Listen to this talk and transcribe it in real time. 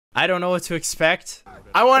I don't know what to expect.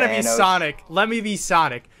 I want to be Thanos. Sonic. Let me be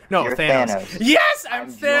Sonic. No, You're Thanos. Yes,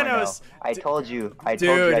 I'm Thanos. I told you. I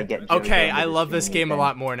told you I'd get Dude, Jojo okay, into I this love this stream, game a Ethan.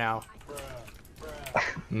 lot more now.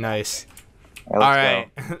 Nice. All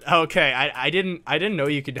right. Okay, I didn't know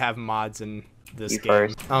you could have mods in this game.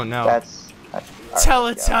 First. Oh no. That's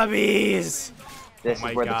Teletubbies. This Oh my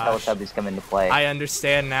is where gosh. the Teletubbies come into play. I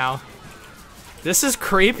understand now. This is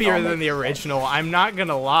creepier than the original. I'm not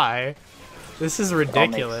gonna lie. This is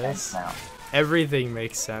ridiculous. It all makes sense now. Everything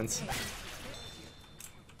makes sense.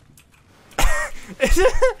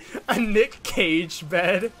 A Nick Cage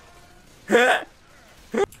bed.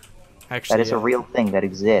 Actually, That is a real thing that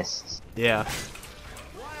exists. Yeah.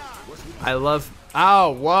 I love.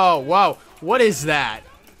 Oh, whoa, whoa! What is that?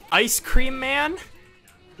 Ice Cream Man?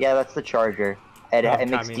 Yeah, that's the charger. It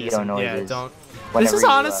makes Dio noises. Yeah, don't. This whenever is you,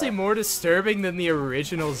 honestly more disturbing than the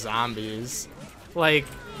original zombies. Like,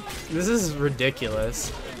 this is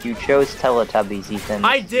ridiculous. You chose Teletubbies, Ethan.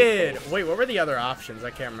 I did! Wait, what were the other options? I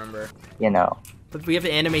can't remember. You know. But we have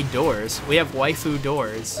anime doors. We have waifu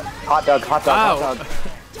doors. Hot dog, hot dog, hot dog.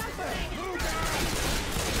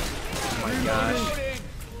 Oh my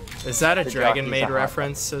gosh. Is that a Dragon Maid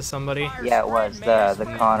reference to somebody? Yeah, it was. The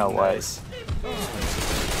Kana was.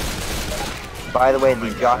 By the way,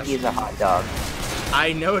 the jockey is a hot dog.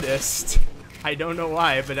 I noticed. I don't know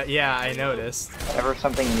why, but yeah, I noticed. Whenever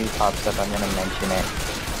something new pops up, I'm gonna mention it.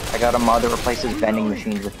 I got a mod that replaces vending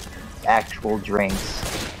machines with actual drinks.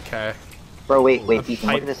 Okay. Bro, wait, Ethan,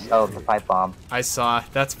 look at this. Oh, the pipe bomb. I saw.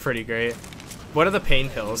 That's pretty great. What are the pain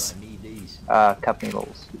pills? Cup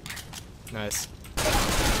noodles. Nice.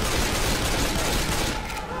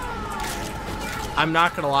 I'm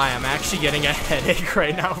not gonna lie, I'm actually getting a headache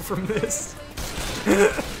right now from this.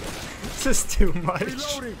 This is too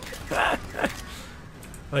much.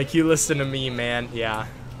 Like, you listen to me, man. Yeah.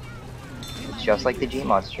 It's just like the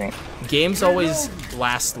Gmod stream. Games always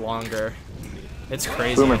last longer. It's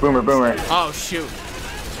crazy. Boomer, boomer, boomer. Oh, shoot.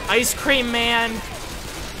 Ice Cream Man!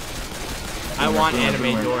 I want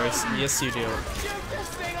anime doors. Yes, you do.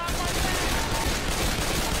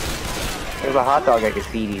 There's a hot dog I could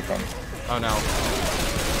feed Ethan. Oh, no.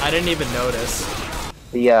 I didn't even notice.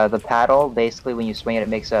 The paddle, basically when you swing it, it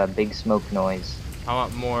makes a big smoke noise. I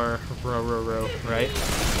want more row, right?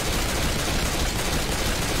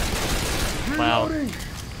 Wow.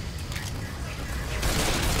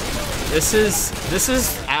 This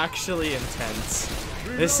is actually intense.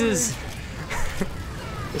 This is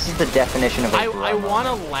the definition of a drama. I want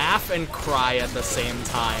to laugh and cry at the same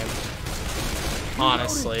time.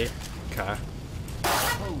 Honestly. Okay.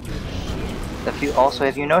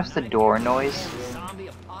 Have you noticed the door noise?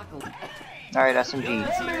 Alright, SMG.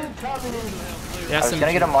 Yeah, I was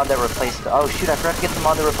gonna get a mod that replaced. Oh shoot! I forgot to get the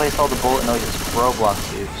mod that replaced all the bullet noises for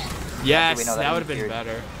Roblox tubes. Yes, that would have been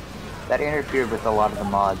better. That interfered with a lot of the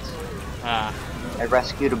mods. Ah. I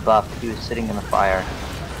rescued a buff. He was sitting in the fire.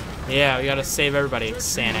 Yeah, we gotta save everybody.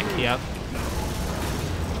 Sonic, yep.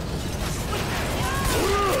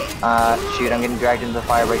 Shoot! I'm getting dragged into the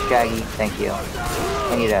fire by Shaggy. Thank you.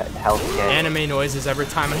 I need a health kit. Anime noises every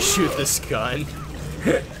time I shoot this gun.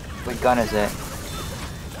 What gun is it?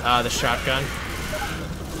 The shotgun.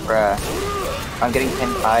 Bruh. I'm getting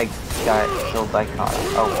pinned. I got killed by Kana.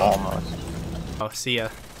 Oh, almost. Oh, see ya.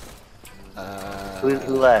 Who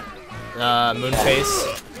left? Moonface.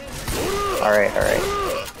 Alright.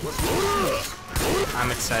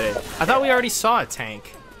 I'm excited. I thought we already saw a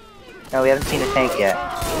tank. No, we haven't seen a tank yet.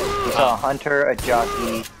 We saw a hunter, a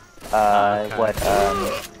jockey,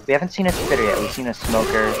 okay. We haven't seen a spitter yet. We've seen a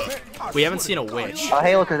smoker. We haven't seen a witch. Oh,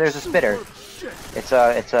 hey, look, there's a spitter. It's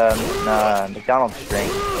a McDonald's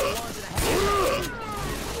drink.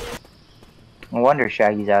 No wonder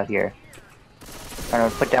Shaggy's out here. I'm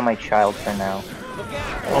gonna put down my child for now.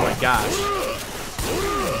 Oh my gosh.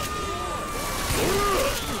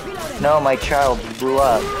 No, my child blew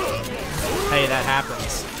up. Hey, that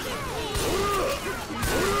happens.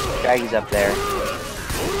 Shaggy's up there.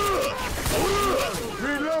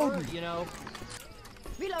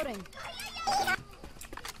 Reloading.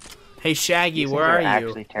 Hey Shaggy, These where things are you?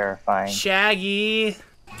 Actually terrifying. Shaggy.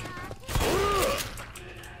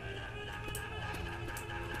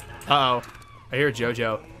 Uh-oh. I hear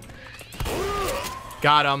JoJo.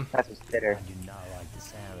 Got him. That's a spitter.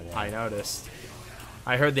 I noticed.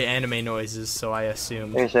 I heard the anime noises, so I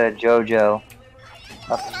assumed. There's a JoJo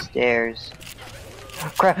upstairs.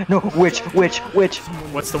 Crap! No, witch!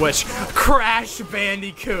 What's the witch? Crash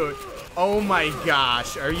Bandicoot! Oh my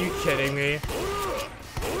gosh, are you kidding me?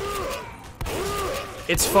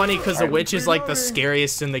 It's funny because the witch is like the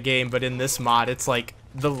scariest in the game, but in this mod, it's like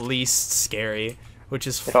the least scary, which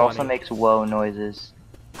is funny. It also makes whoa noises.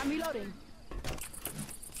 I'm reloading.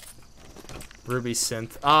 Ruby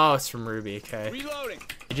synth. Oh, it's from Ruby. Okay. Reloading.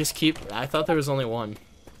 You just keep. I thought there was only one.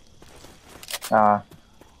 Uh,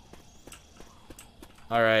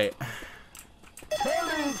 All right.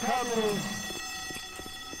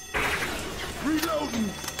 Reloading.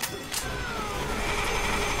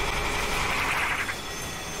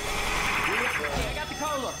 I got the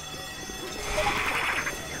cola.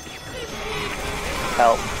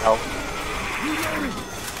 help, help.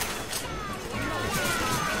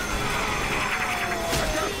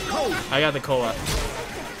 I got the cola.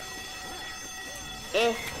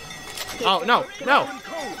 Oh, no, no.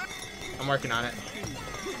 I'm working on it.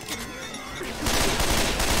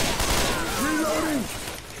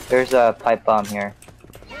 There's a pipe bomb here.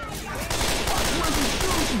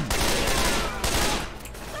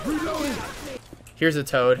 Here's a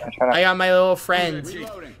toad. I'm trying to- I got my little friend.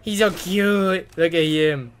 He's so cute. Look at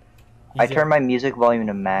him. I turned my music volume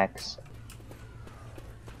to max.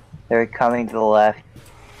 They're coming to the left.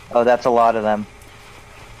 Oh, that's a lot of them.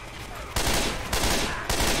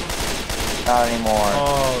 Not anymore.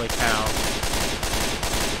 Holy cow.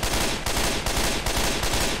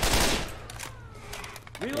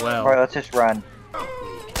 Well. Alright, let's just run.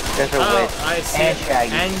 There's a witch. I see And it.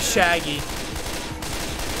 Shaggy. And Shaggy.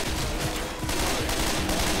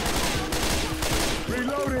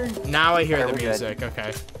 Now I hear Alright, the we're good. music.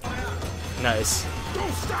 Okay. Nice.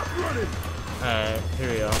 Don't stop running. Alright, here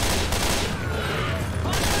we go.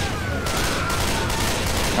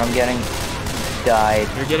 I'm getting died.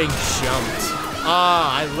 You're getting jumped. Oh,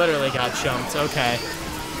 I literally got jumped. Okay.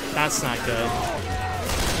 That's not good.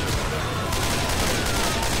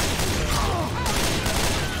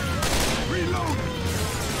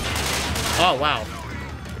 Oh, wow.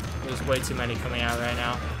 There's way too many coming out right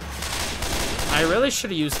now. I really should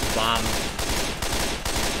have used the bomb.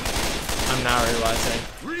 I'm now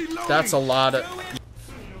realizing. That's a lot of...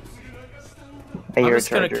 Hey, I'm you're a just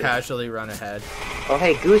gonna charger. casually run ahead. Oh,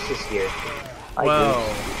 hey, Goose is here. Hi, Whoa.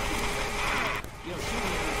 Goose.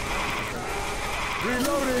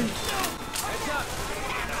 Reloading.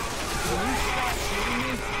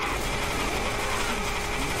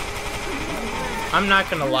 I'm not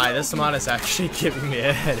gonna lie, this mod is actually giving me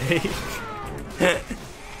a headache.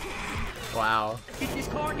 Wow.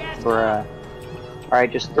 Bruh.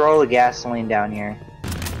 Alright, just throw the gasoline down here.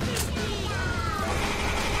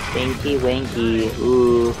 Stinky winky.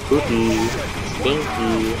 Ooh, poopies.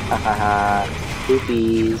 Stinky. Ha ha ha.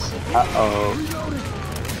 Poopies. Uh oh.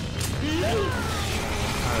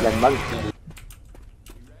 The monkey.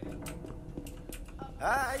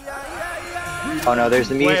 Oh no, there's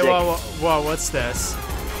the music. Wait, whoa, what's this?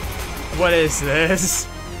 What is this?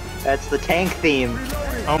 That's the tank theme.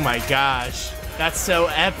 Oh my gosh. That's so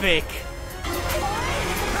epic.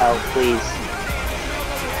 Oh, please.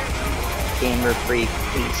 Gamer freak,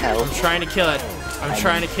 please help. I'm trying to kill it. I'm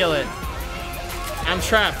trying to kill it. I'm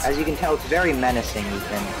trapped. As you can tell, it's very menacing,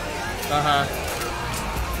 Ethan. Uh-huh.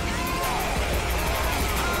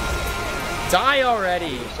 Die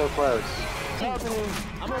already. So close.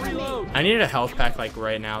 I'm a reload. I need a health pack like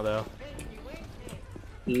right now though.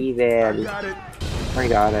 Evil. Got it. I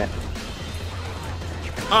got it.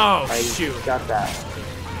 Oh I shoot. got that.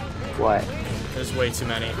 What? There's way too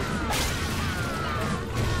many.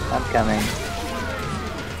 I'm coming.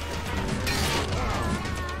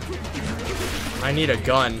 I need a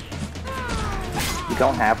gun. You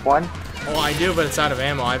don't have one? Well, I do, but it's out of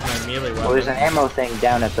ammo. I have my melee Well, there's weapon. an ammo thing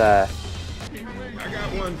down at the... I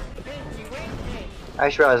got one. I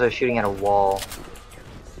just realized I was shooting at a wall.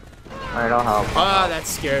 Alright, I'll help. Ah, that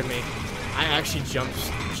scared me. I actually jumped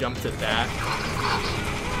at that.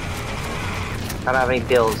 I don't have any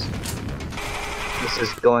pills. This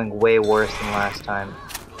is going way worse than last time.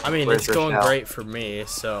 I mean, Where's it's your going shell? great for me,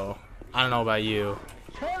 so I don't know about you.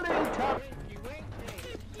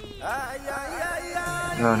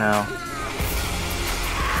 Oh no.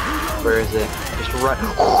 Where is it? Just run.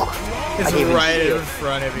 It's I didn't even right see in it.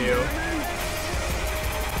 front of you.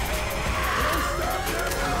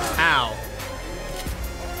 Ow.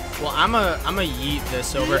 Well, I'm a yeet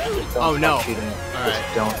this over. Just don't Oh no. stop shooting it. Alright.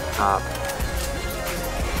 Just don't stop.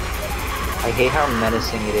 I hate how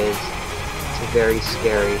menacing it is. It's very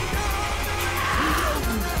scary.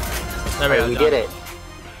 There we go. We done. did it.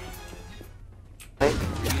 Okay.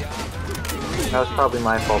 That was probably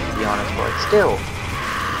my fault, to be honest, but still,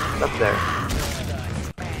 it's up there.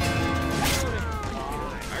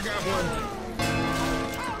 I got one.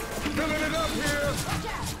 Filling it up here.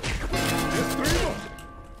 There's 3 more.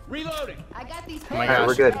 Reloading. I got these. Oh my Alright, gosh.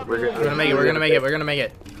 we're good. We're good. We're gonna make it. We're gonna make it. We're gonna make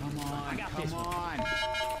it. Come on.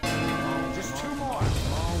 Just 2 more.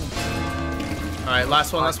 Alright,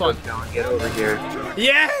 last one, last one. Get over here.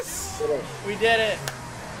 Yes! We did it!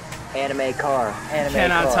 Anime car. Anime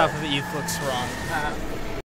Cannot car. top of the Eve looks wrong.